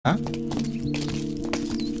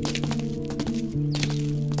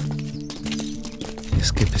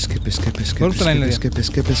Escape, escape, escape, escape, Golf line escape,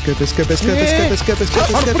 escape, escape, escape, escape, escape, escape,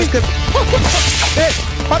 escape, escape. ஏய்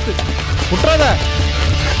பாத்து விட்றாத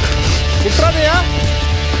விட்றாதயா.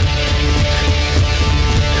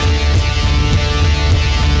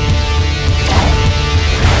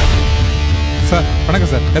 Sir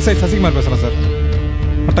வணக்கம் sir, SI Sasikumar பேசுகிறேன் sir.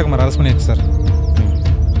 அட்டகுமார் arrest பண்ணியாச்சு sir.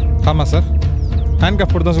 ஆமாம் sir, hand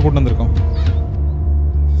cup போட்டு தான் சார் கூட்டு வந்திருக்கோம்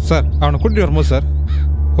சார். அவனை கூட்டிகிட்டு வரும்போது சார்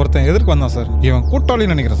ஒருத்தன் எதிர்க்கு வந்தான் சார். இவன்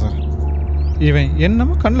கூட்டாளின்னு நினைக்கிறேன் சார். இவன்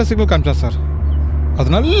என்னமோ கண்ணில் சிக்னல் காமிச்சான் சார்.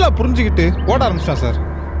 அது நல்லா புரிஞ்சுக்கிட்டு ஓட ஆரம்பிச்சிட்டான் சார்.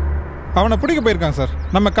 அவனை பிடிக்க போயிருக்காங்க சார்.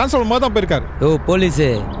 நம்ம கான்ஸ்டபிள் மாதிரி தான் போயிருக்காரு. ஓ போலீஸு,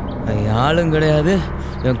 என் ஆளும் கிடையாது,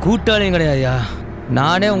 என் கூட்டாளியும் கிடையாதுயா.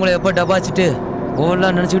 நானே உங்களை எப்போ டபாச்சிட்டு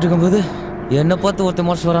ஓடலாம் நினச்சிக்கிட்டு இருக்கும்போது என்னை பார்த்து ஒருத்தர்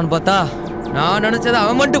மோசம் வரான்னு பார்த்தா நான் நினச்சதை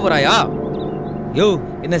அவன் மட்டும் போகிறாயா? யோ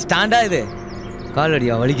என்ன ஸ்டாண்டா இது?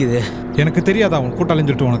 காலடியா வலிக்குது. எனக்கு தெரியாதா அவன் கூட்டாளின்னு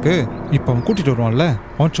சொல்லிட்டு உனக்கு? இப்போ அவன் கூட்டிகிட்டு வருவான்ல,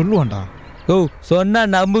 அவன் சொல்லுவான்டா. ஓ சொன்னா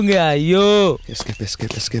நம்புங்க. ஐயோ Escape,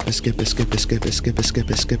 escape, escape, escape, escape, escape, escape,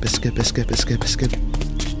 escape, escape, escape, escape, escape, escape.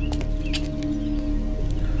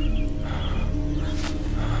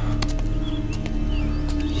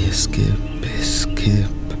 Escape,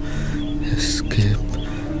 escape, escape,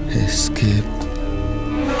 escape.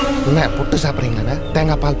 என்ன புட்டு சாப்பிட்றீங்களா?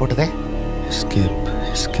 தேங்காய் பால் போட்டுதே. Escape,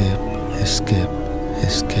 escape, escape,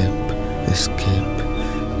 escape, escape.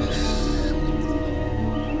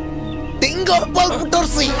 Tingo pal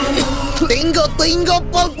putarsi. Tingo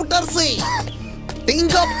pal putarsi.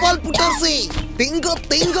 Tingo pal putarsi.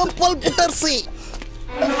 Tingo pal putarsi.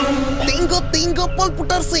 Tingo pal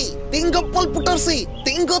putarsi. Tingo pal putarsi.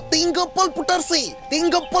 Tingo pal putarsi.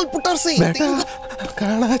 Tingo pal putarsi.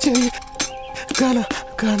 Kana che, kana,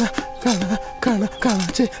 kana, kana, kana, kana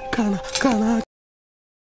che, kana, kana.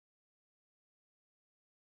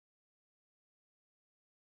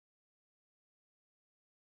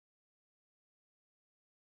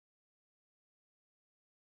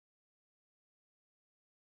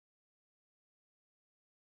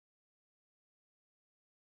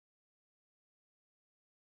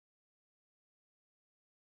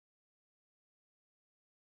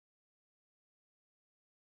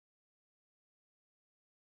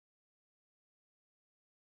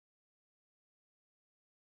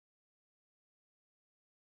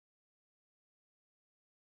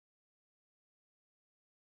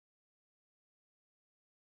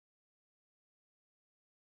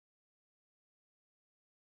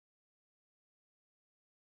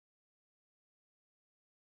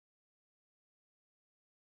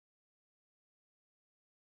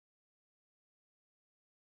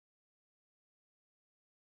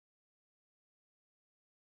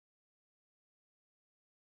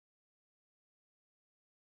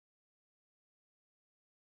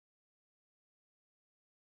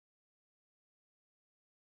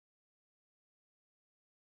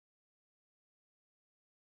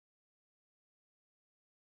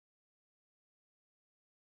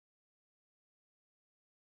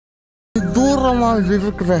 தூரமாக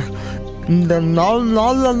இருக்கிற இந்த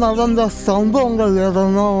நாளில் நடந்த சம்பவங்கள்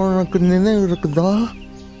எதனா உனக்கு நினைவு இருக்குதா?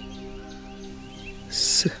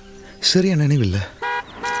 சரியா நினைவில்லை.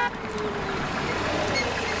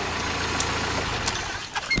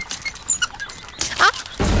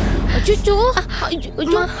 அச்சோ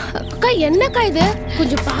அக்கா, என்னக்கா இது?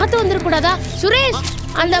 கொஞ்சம் பார்த்து வந்துடக்கூடாதா? சுரேஷ்,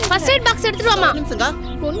 அந்த ஃபர்ஸ்ட் எய்ட் பாக்ஸ் எடுத்துட்டு வாமா.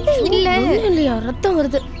 ஒண்ணும் இல்லையா, ரத்தம்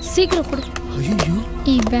வருது, சீக்கிரம் கொடு.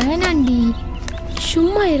 வேணாண்டி,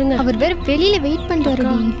 சும்மா இருங்க. அவர் வேற வெளியில வெயிட் பண்றாரு.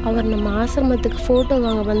 அவர் நம்ம ஆசிரமத்துக்கு போட்டோ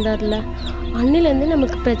வாங்க வந்தார்ல, அன்னிலேருந்து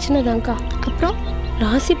நமக்கு பிரச்சனை தான்க்கா. அப்புறம்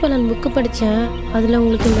ராசி பலன் புக்கு படித்தேன். அதில்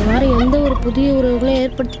உங்களுக்கு இந்த வாரம் எந்த ஒரு புதிய உறவுகளும்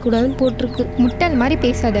ஏற்படுத்தி கூடாதுன்னு போட்டிருக்கு. முட்டாள் மாதிரி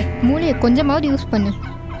பேசாத, மூளையை கொஞ்சமாவது யூஸ் பண்ணு.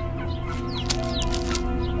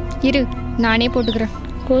 இரு, நானே போட்டுக்கிறேன்.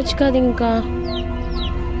 கோச்சிக்காதீங்கக்கா.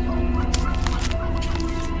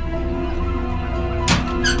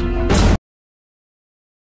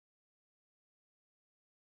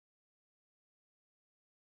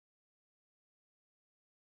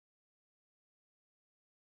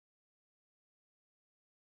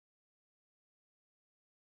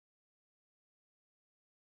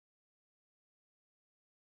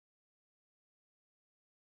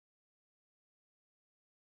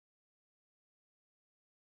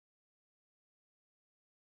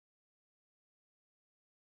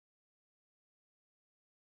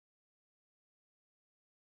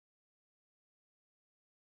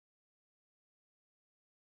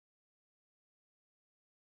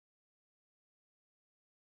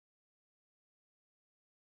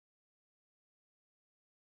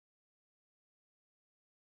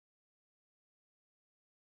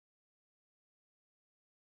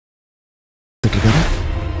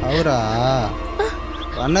 அவரா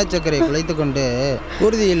வண்ணச்சக்கரை குலைத்து கொண்டு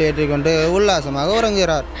குருதியில் ஏற்றிக்கொண்டு உல்லாசமாக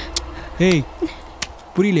உறங்குகிறார். ஏய்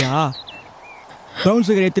புரியலையா? ப்ரௌன்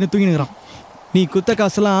சுகர் எத்தனை தூங்கினுக்கிறான். நீ குத்த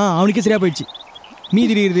காசெல்லாம் அவனுக்கே சரியாக போயிடுச்சு.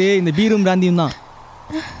 மீதி இருக்குது இந்த பீரும் பிராந்தியும் தான்.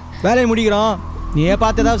 வேலையை முடிக்கிறோம், நீ ஏன்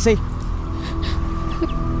பார்த்து ஏதாவது செய்.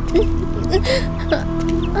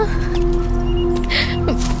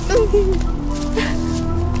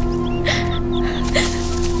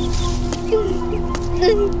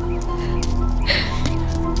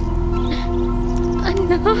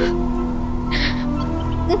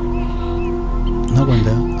 என்ன பண்ண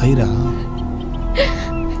ஐரா?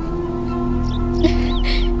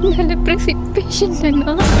 நல்ல பிரசிட் பேஷண்ட்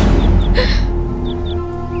அண்ணா.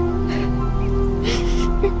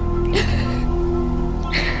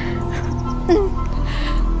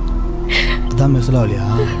 அதான் மெசலாவலியா?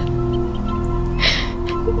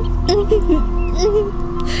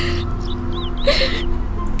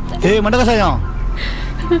 ஏய் மண்டகசாயம்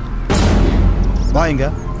வா இங்க.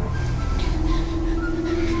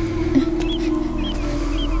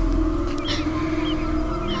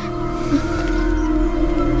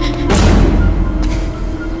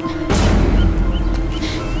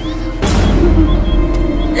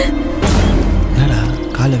 என்னடா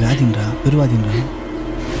காலை வியாதின்றா பெருவாதின்றா?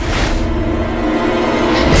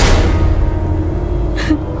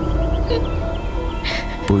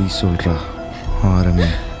 பொய் சொல்றா ஆரம்பி.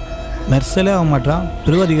 மெர்சலே ஆக மாட்டான்.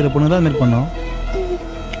 பெருவாதிக்கிற பொண்ணு தான் மாரி பண்ணோம்.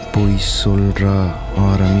 பொய் சொல்றா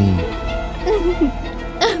ஆரம்பி.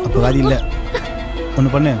 அப்போ வியாதி இல்லை.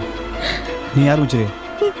 ஒன்று பண்ணு, நீ ஆரம்பிச்சிரு,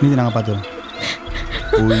 மீதி நாங்கள் பார்த்துறோம்.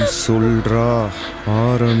 பொய் சொல்றா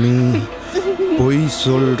ஆரம்பி. பொய்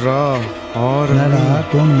சொல்றா ஆரம்பி.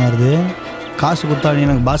 டோன் மாறுது. காசு கொடுத்தா நீ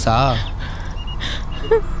எனக்கு பாஸா?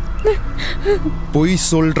 பொய்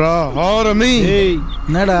சொல்றா ஆரம்பி. ஏய்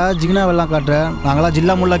என்னடா ஜிகினா வெள்ளம் காட்டுற? நாங்களாம்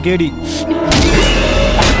ஜில்லா முல்லா கேடி.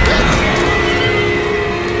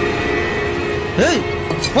 ஏய்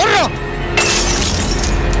போடுறா.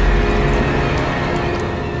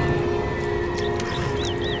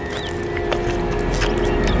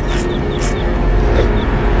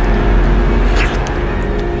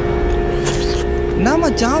 என்ன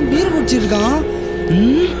மச்சான் பீர் குடிச்சிருக்கான்?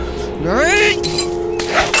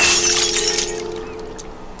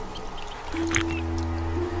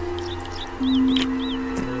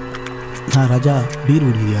 ராஜா பீர்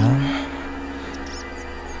குடிக்கிறியா?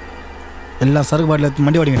 எல்லாம் சரக்கு பாட்டில் எடுத்து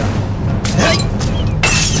மண்டி வாடிங்கடா.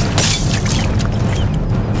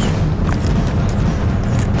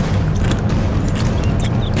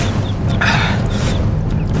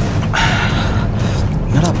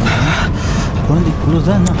 என்னடா குழந்தை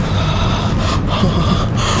குளிர்தான் என்ன?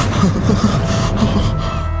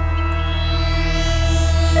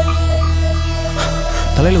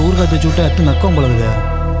 தலையில் ஊறுகாய் வச்சு விட்டு எத்து நக்கம் போலகுது.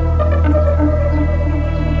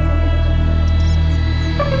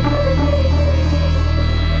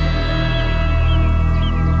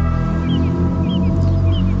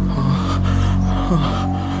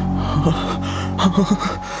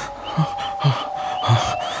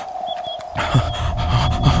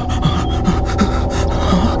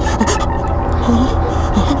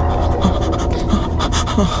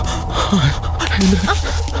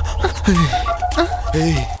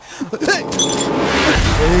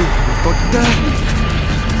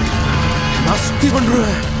 நாஸ்தி பண்ற.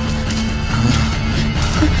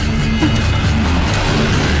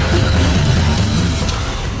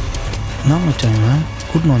 என்ன மச்சாங்க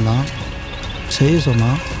கூட்டின்னு வந்தான், செய்ய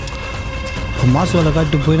சொன்னான். மாசு வேலை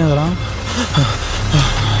காட்டு போயினாங்கிறான்.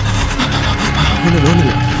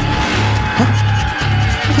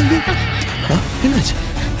 என்னாச்சு?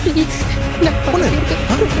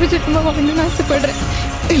 வாங்கணும்னு ஆசைப்படுறேன்.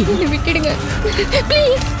 என்னை விட்டுடுங்க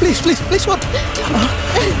ப்ளீஸ் ப்ளீஸ் ப்ளீஸ் ப்ளீஸ் வா.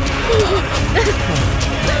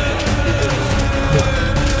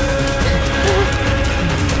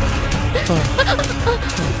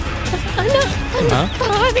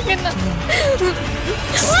 பாருங்கண்ணா.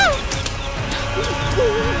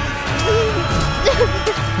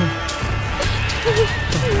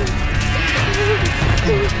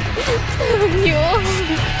 ஐயோ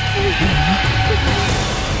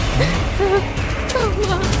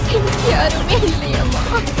அம்மா யாருமே இல்லையம்மா.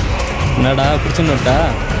 என்னடா பிடிச்சுன்னுட்டா?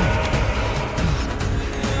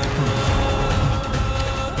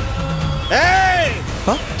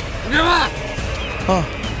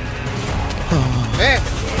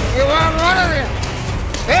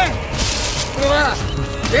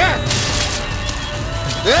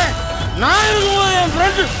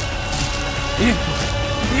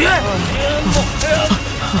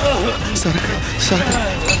 சரக்கு சரக்கு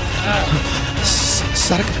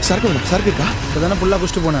சரக்கு வேணும். சரக்கு இருக்கா? இப்போ தானே ஃபுல்லாக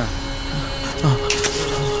குடிச்சிட்டு போனேன்.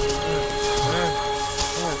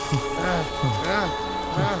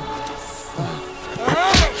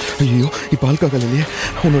 ஐயோ இப்போ ஆல்கஹால் இல்லையே.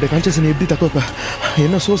 உன்னோட கான்சியஸ் எப்படி தக்க வைப்ப?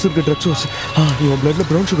 என்ன சோர்ஸ் இருக்கு? Drug source. இவன் பிளட்ல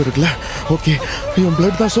ப்ரௌன் சுகர் இருக்குல்ல? ஓகே, இவன்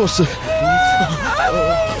பிளட் தான் சோர்ஸ்.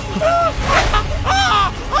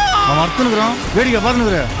 அவன் அர்த்தனுக்குறான், வேடிக்கை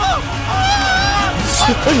பார்த்துனுக்குற.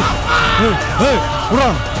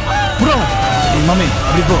 மம்மி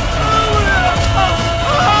அப்படி போ.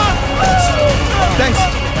 தேங்க்ஸ்.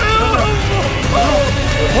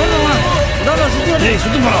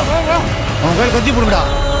 சுத்தி போலாம். அவன் கையில் கத்தி போடுடா.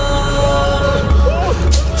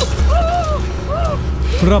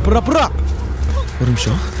 புறா புறா புறா. ஒரு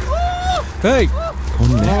நிமிஷம். ஏய்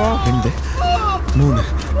 1 2 3.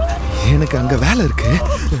 எனக்கு அங்க வேலை இருக்கு.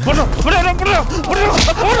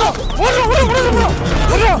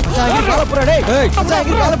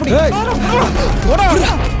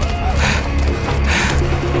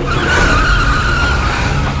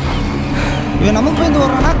 இவன் நமக்கு பயந்து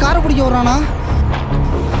வர்றானா காரை பிடிக்க வர்றானா?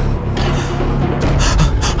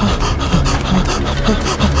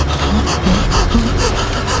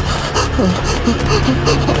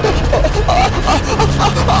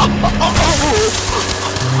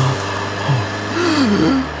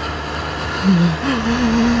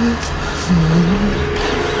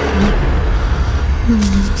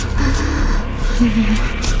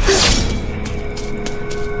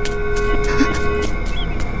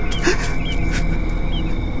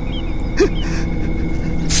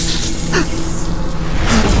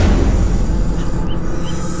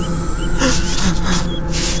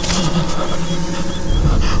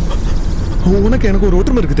 உனக்கு எனக்கு ஒரு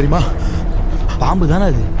ஒற்றுமை இருக்கு தெரியுமா? பாம்பு தானே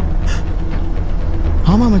அது?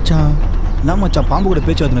 ஆமாம் மச்சான். என்ன மச்சான் பாம்பு கூட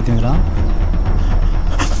பேச்சு வார்த்தை நடத்துங்களா?